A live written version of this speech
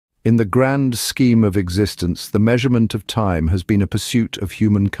In the grand scheme of existence, the measurement of time has been a pursuit of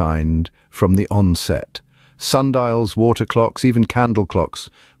humankind from the onset. Sundials, water clocks, even candle clocks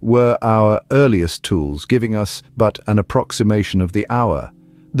were our earliest tools, giving us but an approximation of the hour.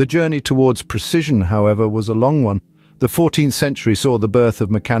 The journey towards precision, however, was a long one. The 14th century saw the birth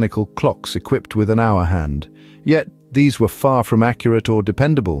of mechanical clocks equipped with an hour hand. Yet these were far from accurate or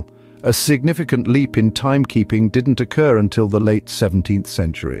dependable. A significant leap in timekeeping didn't occur until the late 17th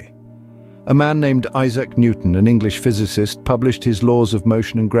century. A man named Isaac Newton, an English physicist, published his laws of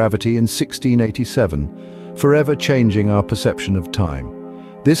motion and gravity in 1687, forever changing our perception of time.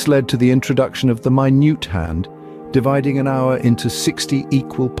 This led to the introduction of the minute hand, dividing an hour into 60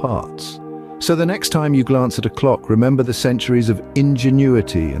 equal parts. So the next time you glance at a clock, remember the centuries of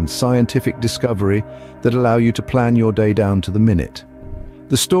ingenuity and scientific discovery that allow you to plan your day down to the minute.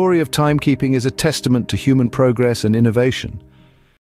 The story of timekeeping is a testament to human progress and innovation.